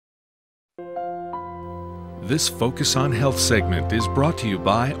This Focus on Health segment is brought to you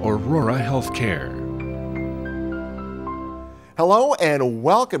by Aurora Healthcare. Hello and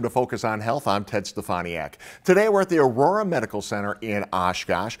welcome to Focus on Health. I'm Ted Stefaniak. Today we're at the Aurora Medical Center in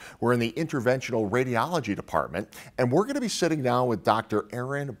Oshkosh. We're in the Interventional Radiology department, and we're going to be sitting down with Dr.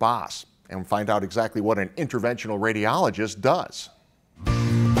 Aaron Boss and find out exactly what an interventional radiologist does.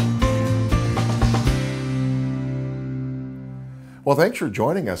 Well, thanks for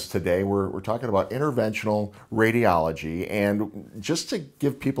joining us today. We're talking about interventional radiology, and just to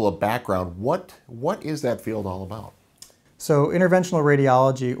give people a background, what is that field all about? So interventional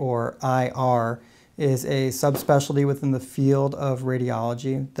radiology, or IR, is a subspecialty within the field of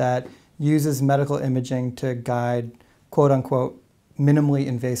radiology that uses medical imaging to guide, quote-unquote, minimally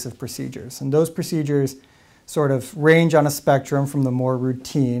invasive procedures. And those procedures sort of range on a spectrum from the more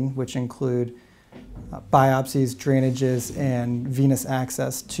routine, which include biopsies, drainages, and venous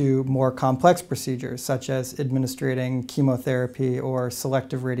access, to more complex procedures such as administering chemotherapy or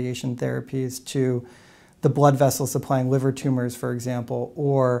selective radiation therapies to the blood vessels supplying liver tumors, for example,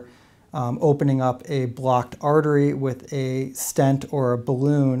 or opening up a blocked artery with a stent or a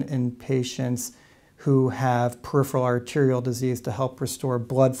balloon in patients who have peripheral arterial disease to help restore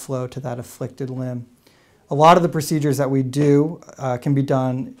blood flow to that afflicted limb. A lot of the procedures that we do can be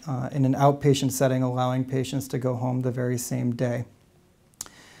done in an outpatient setting, allowing patients to go home the very same day.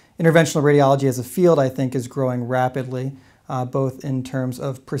 Interventional radiology as a field, I think, is growing rapidly, both in terms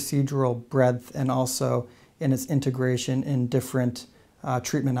of procedural breadth and also in its integration in different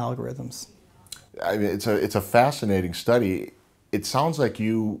treatment algorithms. I mean, it's a fascinating study. It sounds like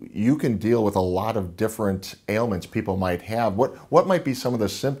you can deal with a lot of different ailments people might have. What might be some of the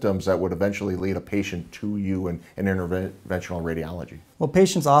symptoms that would eventually lead a patient to you in interventional radiology? Well,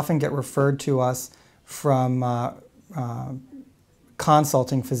 patients often get referred to us from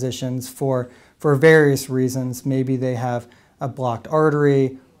consulting physicians for various reasons. Maybe they have a blocked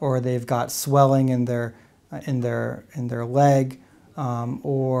artery, or they've got swelling in their leg,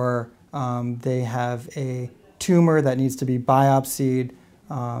 or they have a tumor that needs to be biopsied,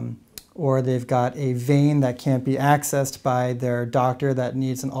 or they've got a vein that can't be accessed by their doctor that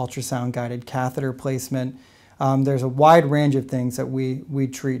needs an ultrasound-guided catheter placement. There's a wide range of things that we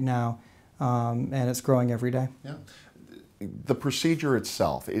treat now, and it's growing every day. Yeah. The procedure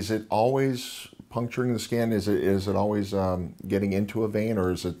itself, is it always puncturing the skin? Is it always getting into a vein,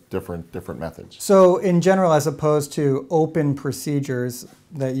 or is it different methods? So in general, as opposed to open procedures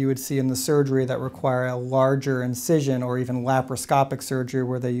that you would see in the surgery that require a larger incision, or even laparoscopic surgery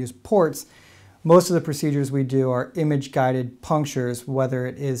where they use ports, most of the procedures we do are image-guided punctures, whether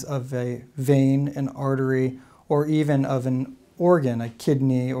it is of a vein, an artery, or even of an organ, a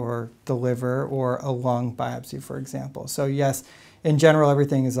kidney or the liver, or a lung biopsy, for example. So yes, in general,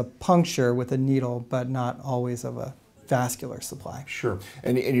 everything is a puncture with a needle, but not always of a vascular supply. Sure.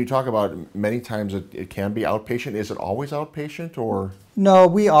 And you talk about many times it can be outpatient. Is it always outpatient, or? No,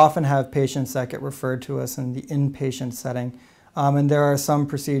 we often have patients that get referred to us in the inpatient setting. And there are some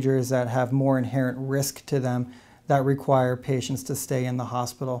procedures that have more inherent risk to them that require patients to stay in the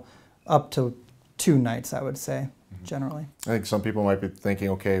hospital up to 2 nights, I would say, generally. I think some people might be thinking,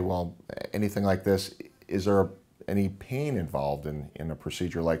 okay, well, anything like this, is there any pain involved in a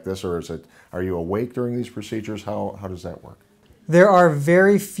procedure like this, or are you awake during these procedures? How does that work? There are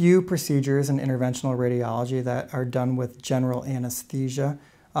very few procedures in interventional radiology that are done with general anesthesia.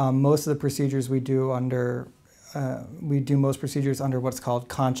 Most of the procedures we do most procedures under what's called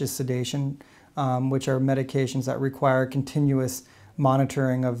conscious sedation, which are medications that require continuous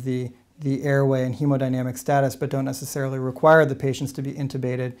monitoring of the airway and hemodynamic status, but don't necessarily require the patients to be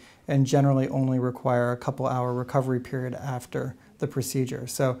intubated, and generally only require a couple-hour recovery period after the procedure.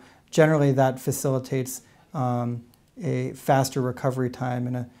 So generally that facilitates a faster recovery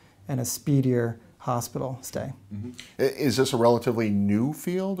time and a speedier hospital stay. Mm-hmm. Is this a relatively new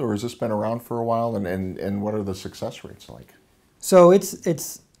field, or has this been around for a while, and what are the success rates like? So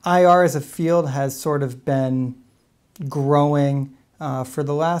it's IR as a field has sort of been growing for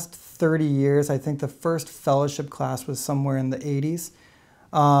the last 30 years. I think the first fellowship class was somewhere in the 80s.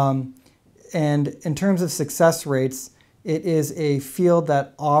 And in terms of success rates, it is a field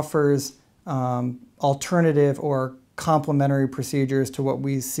that offers alternative or complementary procedures to what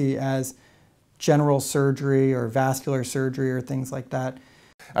we see as general surgery or vascular surgery or things like that.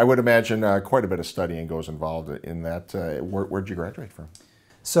 I would imagine quite a bit of studying goes involved in that. Where'd you graduate from?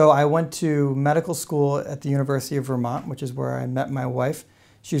 So I went to medical school at the University of Vermont, which is where I met my wife.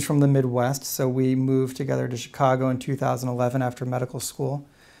 She's from the Midwest, so we moved together to Chicago in 2011 after medical school.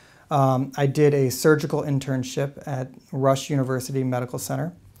 I did a surgical internship at Rush University Medical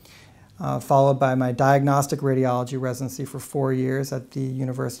Center. followed by my diagnostic radiology residency for 4 years at the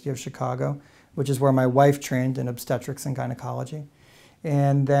University of Chicago, which is where my wife trained in obstetrics and gynecology.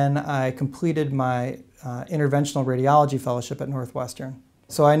 And then I completed my interventional radiology fellowship at Northwestern.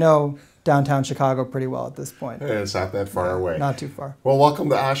 So I know downtown Chicago pretty well at this point. Yeah, it's not that far away. Not too far. Well, welcome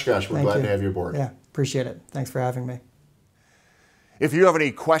to Oshkosh. We're Thank glad you. to have you aboard. Yeah, appreciate it. Thanks for having me. If you have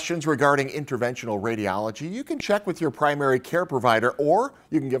any questions regarding interventional radiology, you can check with your primary care provider, or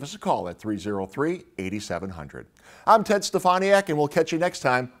you can give us a call at 303-8700. I'm Ted Stefaniak, and we'll catch you next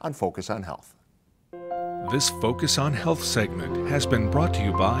time on Focus on Health. This Focus on Health segment has been brought to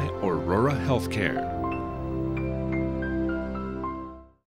you by Aurora Healthcare.